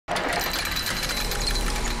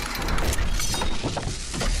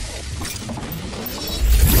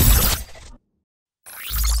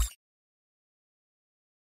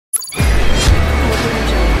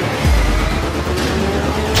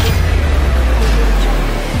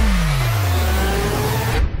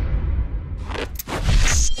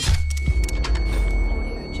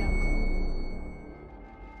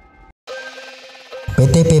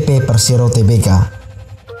PT Persero Tbk,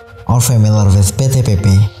 or familiar with PT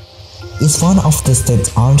is one of the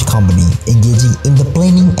state-owned company engaging in the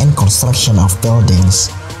planning and construction of buildings.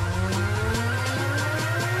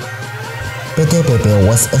 PT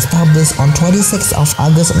was established on 26 of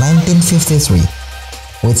August 1953,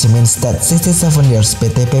 which means that 67 years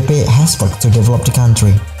PT has worked to develop the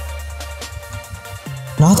country.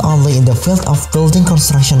 Not only in the field of building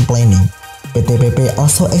construction planning, PT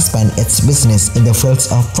also expand its business in the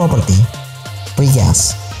fields of property,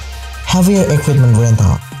 precast, heavier equipment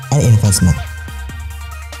rental, and investment.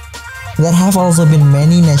 There have also been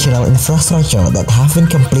many national infrastructure that have been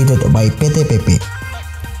completed by PT.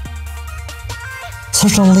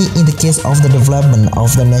 Certainly in the case of the development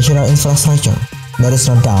of the national infrastructure, there is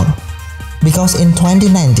no doubt, because in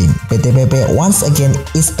 2019, PT once again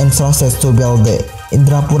is entrusted to build the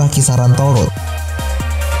Indrapura Kisaran toll road.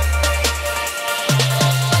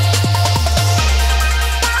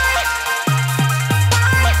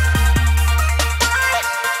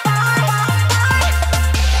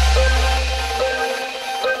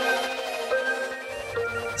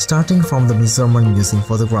 Starting from the measurement using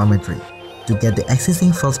photogrammetry to get the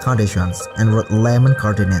existing field conditions and road alignment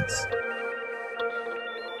coordinates.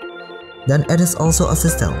 Then it is also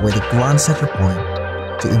assisted with a ground center point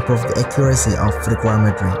to improve the accuracy of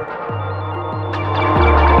photogrammetry.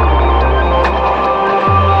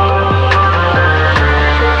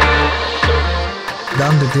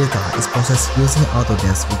 Then the data is processed using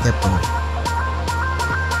Autodesk Recapture.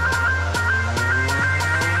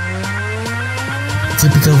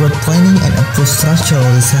 Typical road planning and approved structural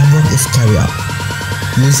design work is carried out.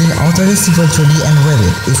 Using Autodesk Civil 3D and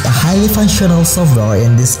Revit is a highly functional software.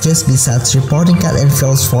 In this case, besides reporting cut and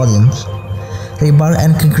fills volumes, rebar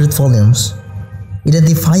and concrete volumes,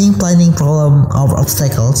 identifying planning problem or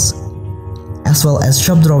obstacles, as well as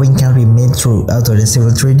shop drawing can be made through Autodesk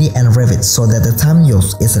Civil 3D and Revit so that the time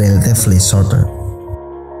used is relatively shorter.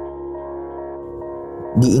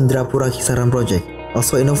 The Indrapura Kisaran project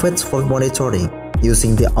also innovates for monitoring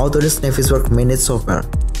using the Autodesk Navisworks Manage software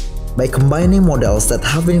by combining models that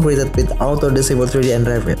have been created with Autodesk Civil 3D and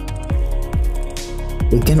Revit.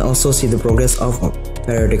 We can also see the progress of work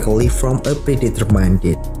periodically from a predetermined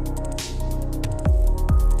date.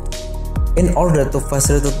 In order to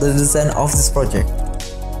facilitate the design of this project,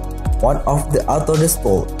 one of the Autodesk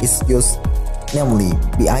tools is used, namely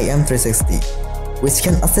BIM 360, which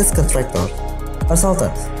can assist contractors,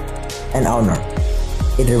 consultants, and owners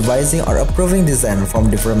in revising or approving design from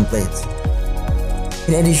different places.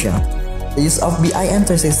 In addition, the use of BIM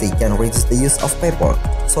 360 can reduce the use of paper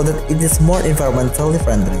so that it is more environmentally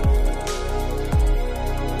friendly.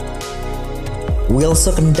 We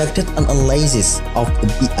also conducted an analysis of the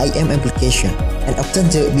BIM application and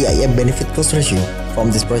obtained the BIM benefit cost ratio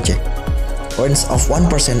from this project, returns of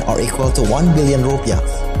 1% or equal to 1 billion rupiah.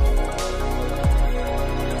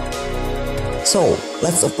 So,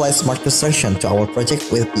 let's apply smart construction to our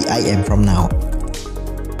project with BIM from now.